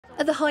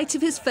At the height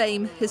of his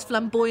fame, his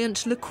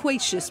flamboyant,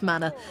 loquacious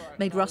manner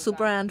made Russell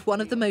Brand one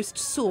of the most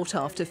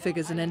sought-after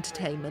figures in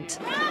entertainment.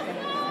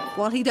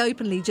 While he'd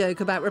openly joke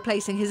about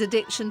replacing his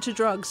addiction to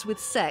drugs with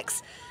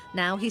sex,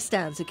 now he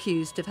stands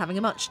accused of having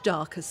a much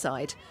darker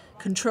side,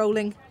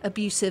 controlling,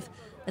 abusive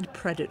and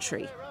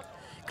predatory.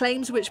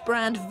 Claims which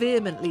Brand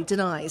vehemently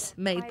denies,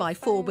 made by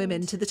 4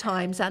 women to The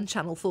Times and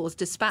Channel 4's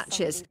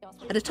dispatches,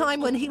 at a time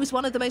when he was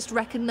one of the most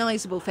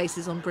recognisable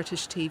faces on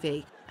British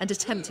TV and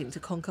attempting to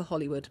conquer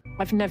Hollywood.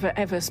 I've never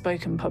ever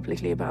spoken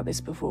publicly about this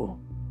before.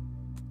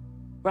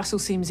 Russell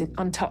seems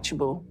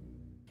untouchable.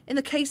 In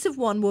the case of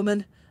one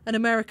woman, an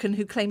American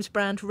who claims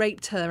Brand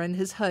raped her in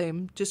his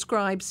home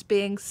describes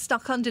being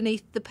stuck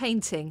underneath the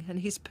painting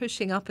and he's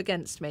pushing up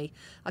against me.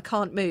 I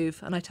can't move,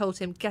 and I told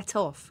him, get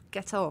off,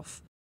 get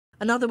off.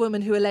 Another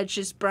woman who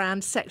alleges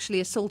Brand sexually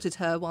assaulted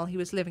her while he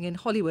was living in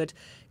Hollywood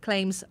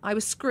claims, I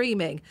was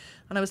screaming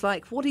and I was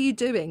like, what are you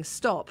doing?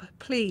 Stop,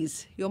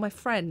 please, you're my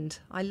friend.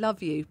 I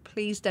love you.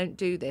 Please don't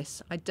do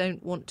this. I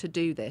don't want to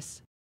do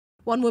this.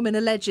 One woman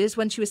alleges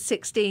when she was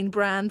 16,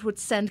 Brand would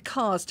send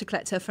cars to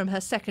collect her from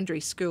her secondary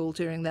school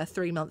during their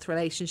 3-month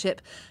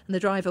relationship. And the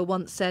driver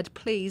once said,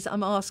 please,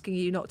 I'm asking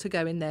you not to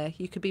go in there.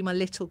 You could be my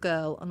little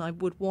girl and I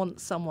would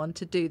want someone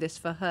to do this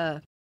for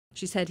her.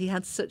 She said he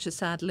had such a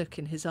sad look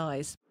in his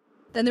eyes.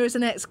 Then there is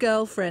an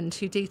ex-girlfriend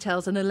who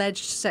details an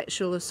alleged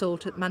sexual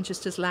assault at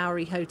Manchester's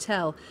Lowry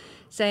Hotel,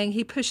 saying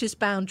he pushes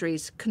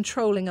boundaries,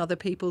 controlling other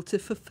people to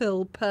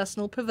fulfil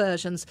personal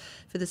perversions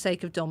for the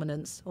sake of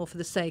dominance or for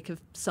the sake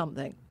of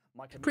something.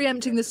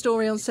 Preempting the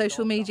story on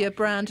social media,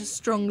 Brand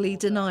strongly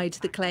denied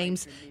the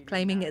claims,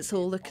 claiming it's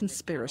all a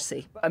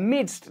conspiracy.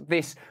 Amidst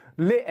this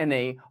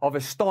litany of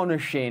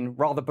astonishing,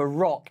 rather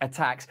baroque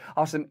attacks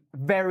are some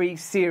very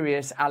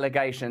serious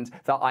allegations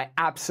that I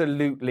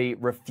absolutely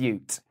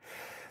refute.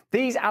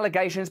 These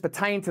allegations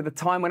pertain to the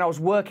time when I was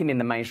working in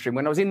the mainstream,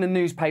 when I was in the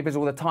newspapers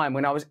all the time,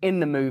 when I was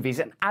in the movies,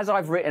 and as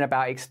I've written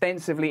about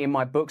extensively in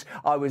my books,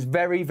 I was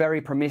very,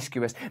 very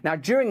promiscuous. Now,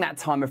 during that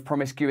time of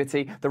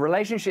promiscuity, the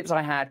relationships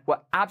I had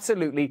were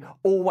absolutely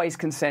always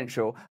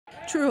consensual.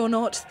 True or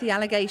not, the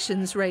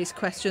allegations raise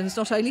questions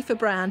not only for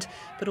Brand,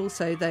 but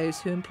also those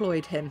who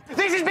employed him.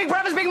 This is Big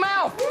Brother's Big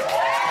Mouth!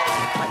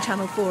 Like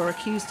Channel 4 are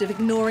accused of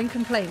ignoring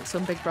complaints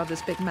on Big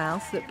Brother's Big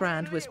Mouth that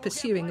Brand was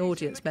pursuing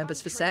audience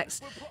members for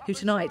sex, who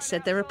tonight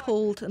said they're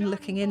appalled and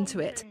looking into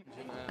it.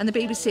 And the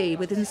BBC,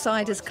 with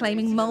insiders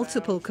claiming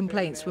multiple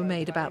complaints were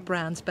made about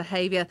Brand's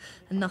behaviour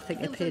and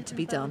nothing appeared to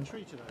be done.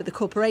 But the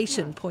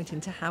corporation pointing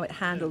to how it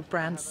handled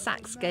Brand's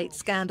Saxgate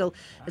scandal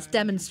as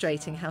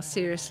demonstrating how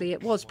seriously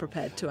it was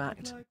prepared to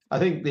act. I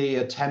think the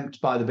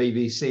attempt by the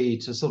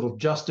BBC to sort of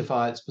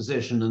justify its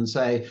position and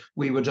say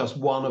we were just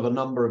one of a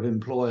number of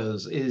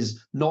employers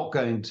is not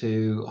going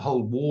to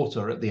hold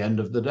water at the end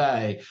of the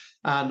day.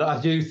 And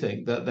I do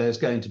think that there's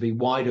going to be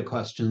wider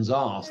questions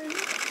asked.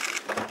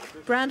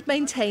 Brand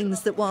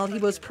maintains that while he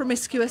was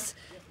promiscuous,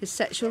 his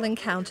sexual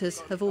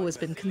encounters have always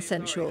been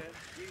consensual.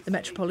 The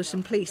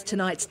Metropolitan Police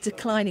tonight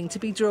declining to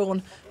be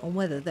drawn on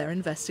whether they're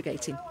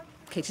investigating.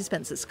 Katie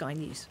Spencer, Sky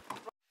News.